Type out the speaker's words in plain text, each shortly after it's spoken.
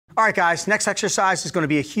All right, guys, next exercise is going to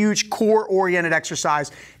be a huge core-oriented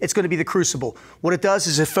exercise. It's going to be the Crucible. What it does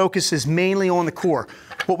is it focuses mainly on the core.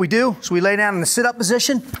 What we do is we lay down in the sit-up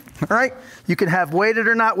position, all right? You can have weighted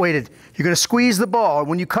or not weighted. You're going to squeeze the ball.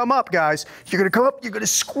 When you come up, guys, you're going to come up, you're going to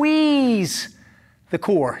squeeze the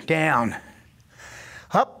core down.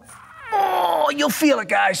 Up. Oh, you'll feel it,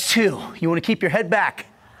 guys, too. You want to keep your head back.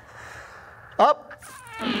 Up.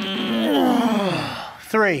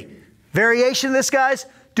 3. Variation of this, guys.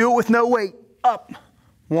 Do it with no weight. Up.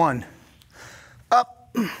 1.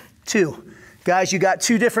 Up. 2. Guys, you got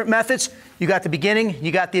 2 different methods. You got the beginning,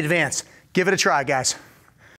 you got the advanced. Give it a try, guys.